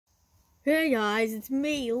Hey guys, it's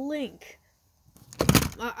me, Link.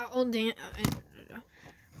 Oh damn!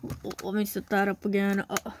 Let me set that up again.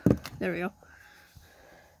 There we go.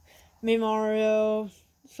 Me, Mario.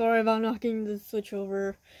 Sorry about knocking the switch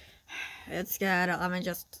over. It's good. Let me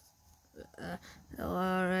just.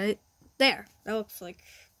 Alright. There. That looks like.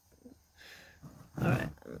 Alright.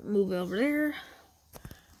 Move it over there.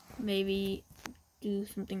 Maybe do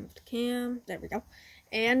something with the cam. There we go.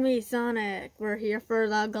 And me, Sonic. We're here for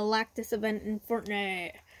the Galactus event in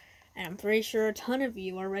Fortnite. And I'm pretty sure a ton of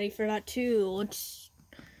you are ready for that too. Let's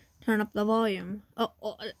turn up the volume. Oh,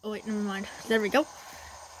 wait, never mind. There we go.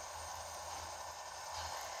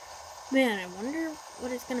 Man, I wonder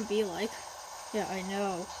what it's gonna be like. Yeah, I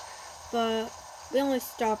know. But we only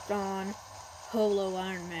stopped on Holo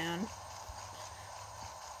Iron Man.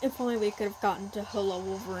 If only we could have gotten to Holo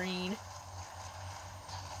Wolverine.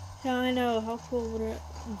 Yeah, I know. How cool would it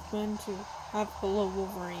have been to have Holo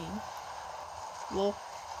Wolverine? Well,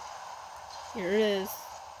 here it is.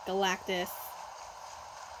 Galactus.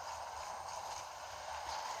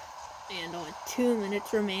 And only 2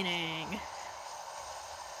 minutes remaining.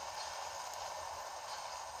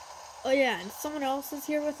 Oh yeah, and someone else is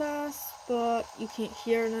here with us, but you can't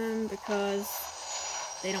hear them because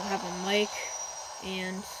they don't have a mic,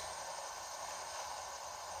 and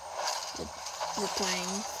we're playing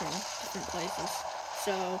from different places.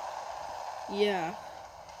 So, yeah.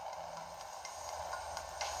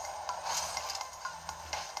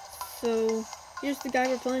 So, here's the guy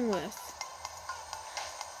we're playing with.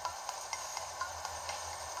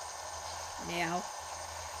 Now,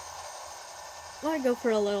 I want to go for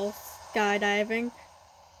a little skydiving.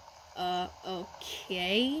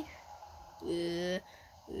 Okay.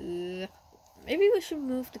 Maybe we should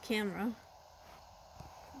move the camera.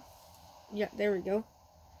 Yeah, there we go.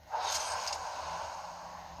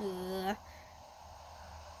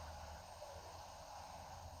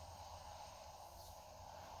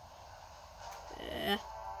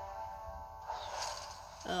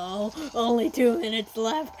 Oh, only 2 minutes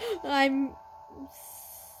left. I'm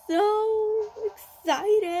so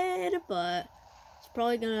excited, but it's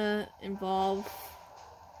probably gonna involve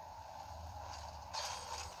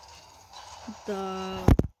the...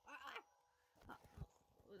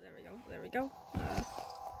 There we go.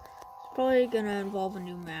 It's probably gonna involve a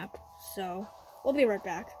new map, so we'll be right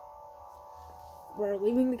back. We're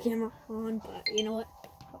leaving the camera on, but you know what?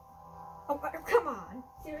 Oh, come on!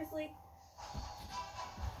 Seriously?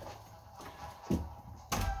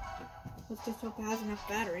 Let's just hope it has enough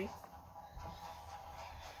battery.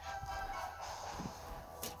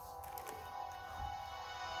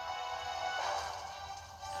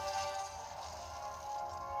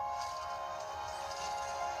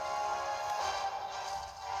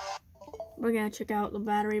 We're gonna check out the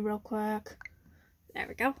battery real quick. There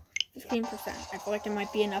we go. 15%. I feel like it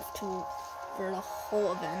might be enough for the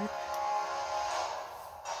whole event.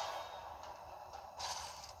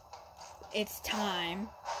 It's time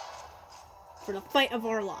for the fight of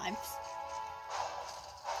our lives.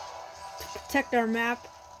 To protect our map,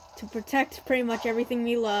 to protect pretty much everything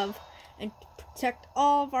we love, and to protect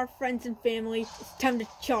all of our friends and family. It's time to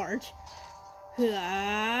charge.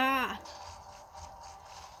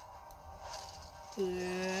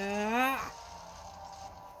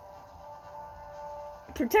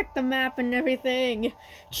 Protect the map and everything.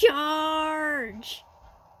 Charge!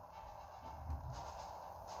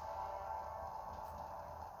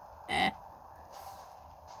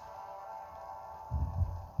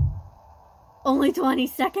 Only 20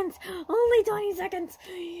 seconds. Only 20 seconds.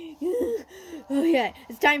 Okay,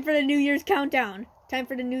 it's time for the New Year's countdown. Time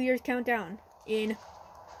for the New Year's countdown. In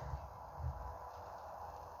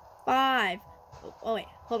 5. Oh wait,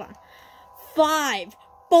 hold on. 5,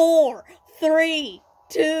 4, 3,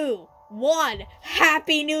 2, 1.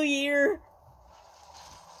 Happy New Year!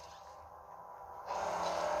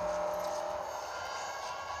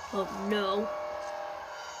 Oh no.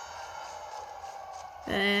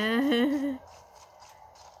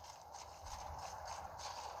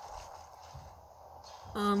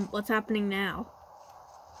 What's happening now?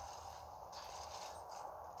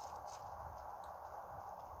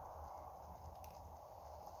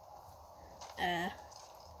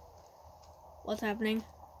 What's happening?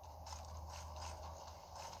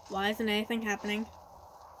 Why isn't anything happening?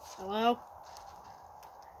 Hello?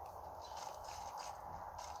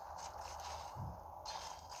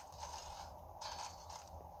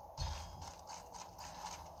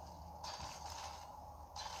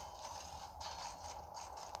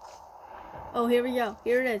 Oh, here we go.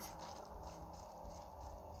 Here it is.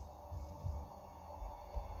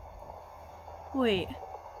 Wait.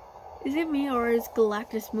 Is it me or is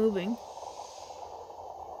Galactus moving?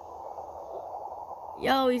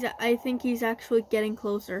 Yo, I think he's actually getting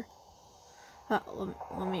closer.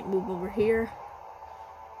 Let me move over here.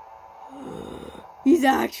 He's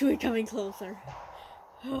actually coming closer.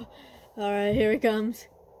 Alright, here he comes.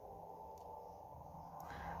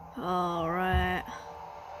 Alright.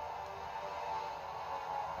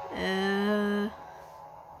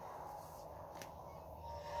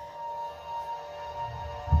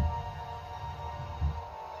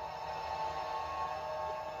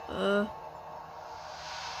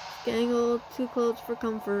 Getting a little too close for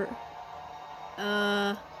comfort.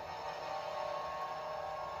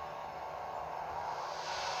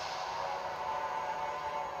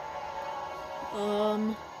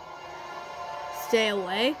 Stay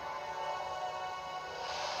away.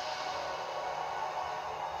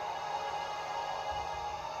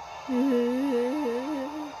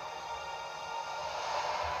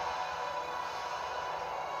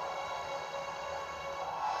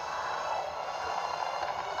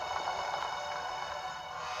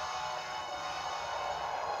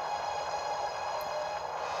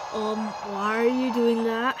 Why are you doing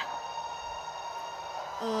that?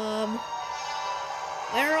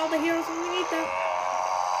 Where are all the heroes when we need them?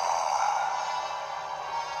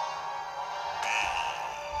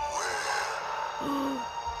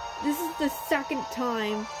 This is the second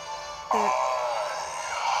time that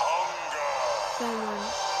someone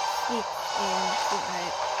speaks in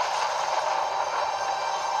Fortnite.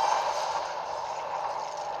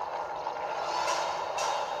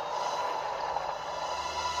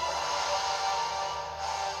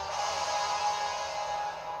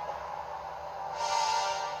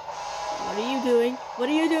 What are you doing? What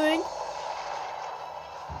are you doing?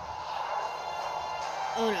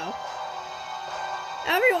 Oh no.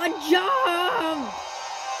 Everyone jump!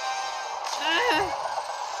 Ah!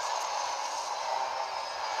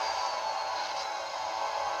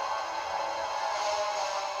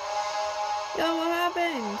 Yo, what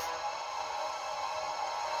happened?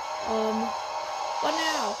 What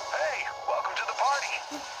now? Hey, welcome to the party.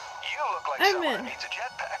 You look like someone who needs a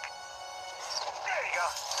jetpack. There you go.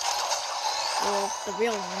 Well, the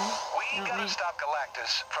real one. We gotta stop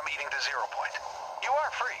Galactus from eating the 0 point. You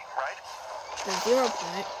are free, right? The 0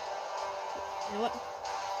 point. You know what?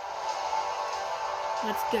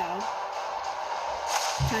 Let's go.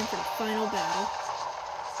 Time for the final battle.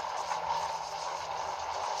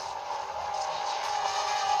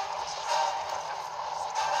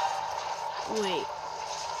 Wait.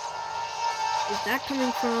 Is that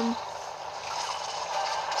coming from?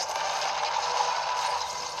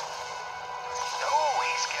 Oh,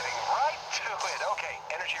 he's getting right to it. Okay,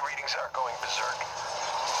 energy readings are going berserk.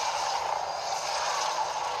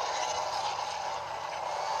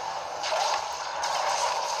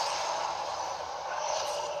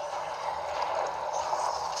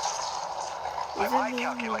 By my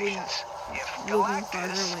calculations, if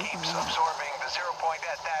Galactus keeps absorbing the 0 point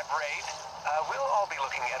at that rate, we'll all be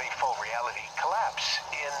looking at a full reality collapse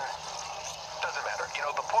in... Doesn't matter. You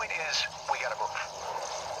know, the point is, we gotta move.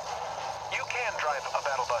 You can drive a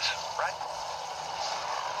battle bus, right?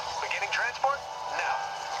 Beginning transport? Now.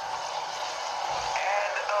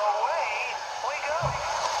 And away we go.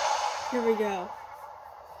 Here we go.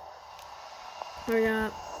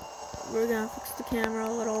 We're gonna fix the camera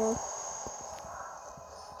a little.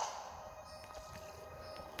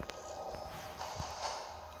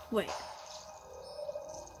 Wait.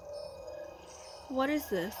 What is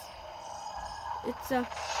this? It's a...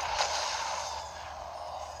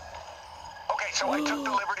 Okay, so I took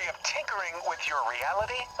the liberty of tinkering with your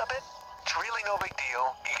reality a bit. It's really no big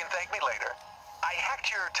deal. You can thank me later. I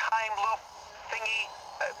hacked your time loop thingy,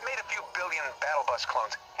 made a few billion battle bus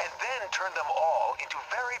clones, and then turned them all into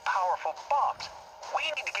very powerful bombs. We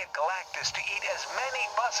need to get Galactus to eat as many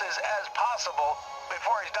buses as possible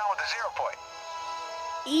before he's done with the 0 point.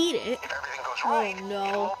 Eat it? If everything goes right, no.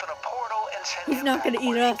 he'll open a portal and send He's not gonna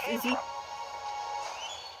eat us, is he?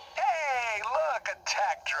 Hey, look,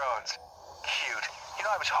 attack drones. Cute. You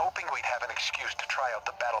know, I was hoping we'd have an excuse to try out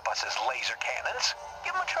the battle bus's laser cannons.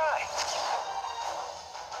 Give them a try.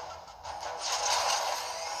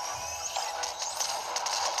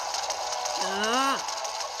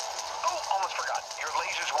 Oh, almost forgot. Your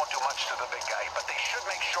lasers won't do much to the big guy, but they should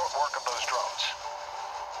make short work of those drones.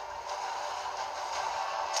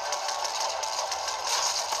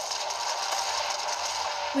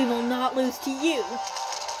 We will not lose to you. Look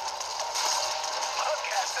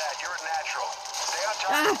at that. You're a natural. Stay on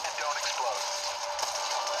top and don't explode.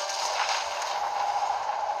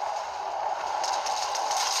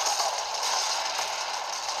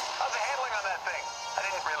 How's the handling on that thing? I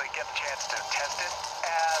didn't really get the chance to test it,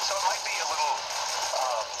 so it might be a little,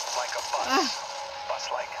 like a bus. bus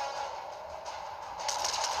like?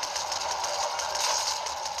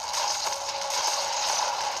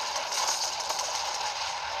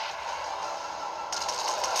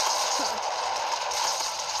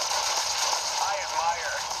 I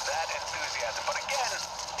admire that enthusiasm, but again,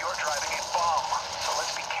 you're driving a bomb, so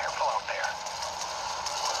let's be careful out there.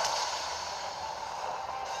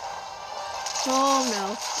 Oh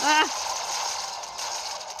no. Ah!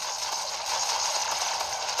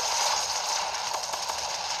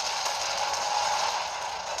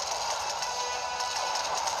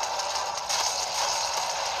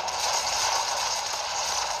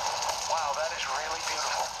 Wow, that is really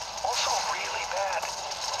beautiful. Also really bad.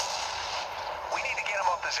 We need to get him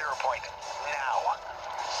off the 0 point. Now.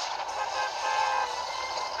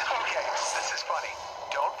 Okay, this is funny.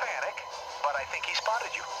 Don't panic, but I think he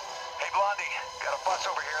spotted you. Hey, Blondie, got a bus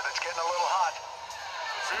over here that's getting a little hot.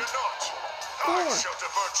 Fear not. I shall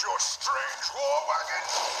divert your strange war wagon.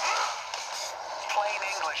 Plain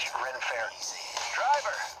English, Renfair.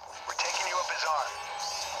 Driver, we're taking you up his arm.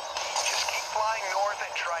 Just keep flying north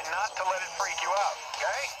and try not to let it freak you out,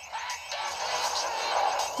 okay?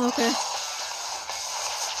 Okay.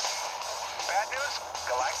 Bad news?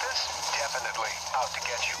 Galactus? Definitely out to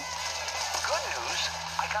get you. Good news?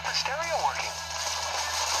 I got the stereo working.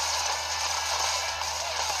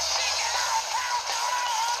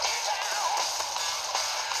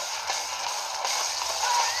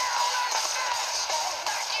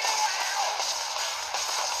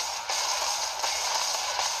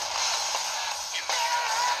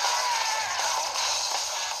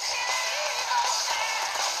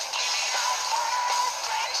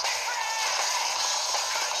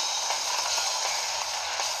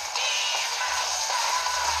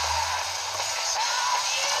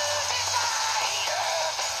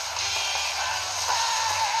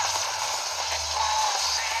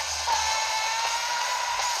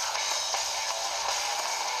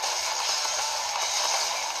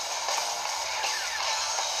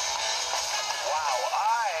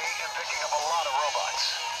 Picking up a lot of robots.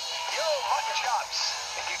 Yo, mutton chops.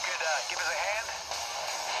 Think you could give us a hand?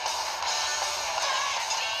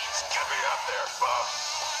 Get me up there, Bob.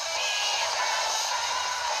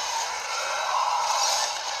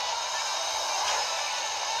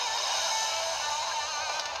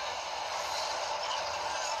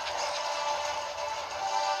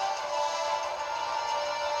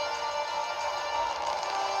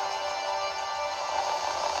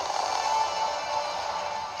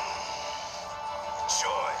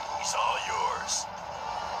 Joy is all yours.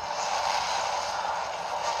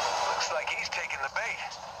 Looks like he's taking the bait.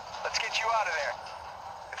 Let's get you out of there.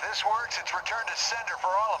 If this works, it's return to sender for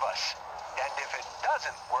all of us. And if it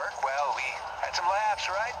doesn't work, well, we had some laughs,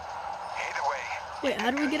 right? Either way. Wait, how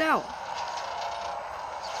do we get out?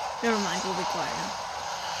 Never mind, we'll be quiet now.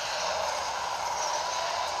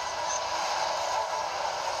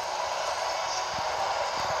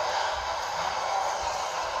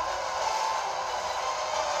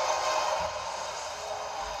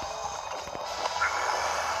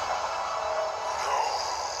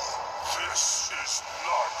 This is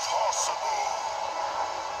not possible.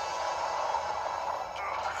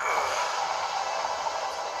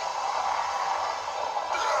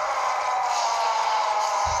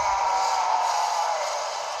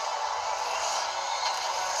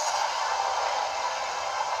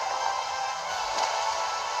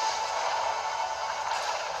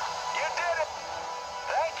 You did it!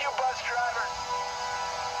 Thank you, bus driver.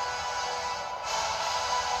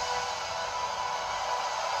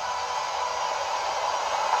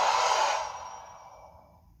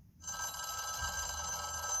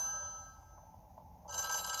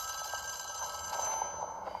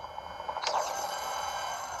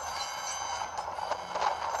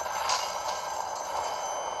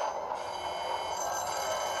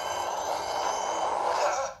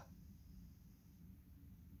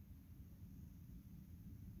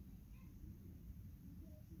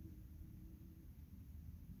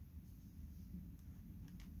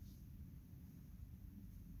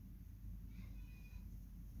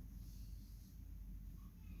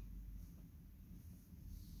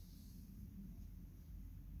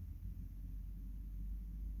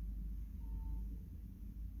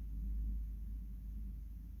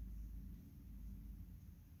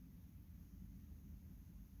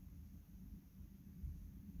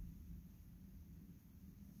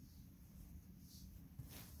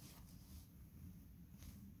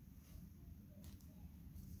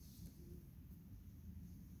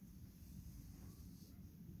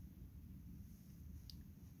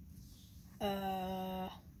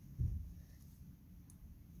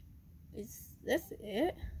 Is this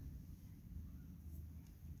it?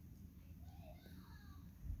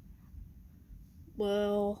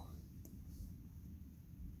 Well,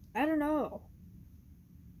 I don't know.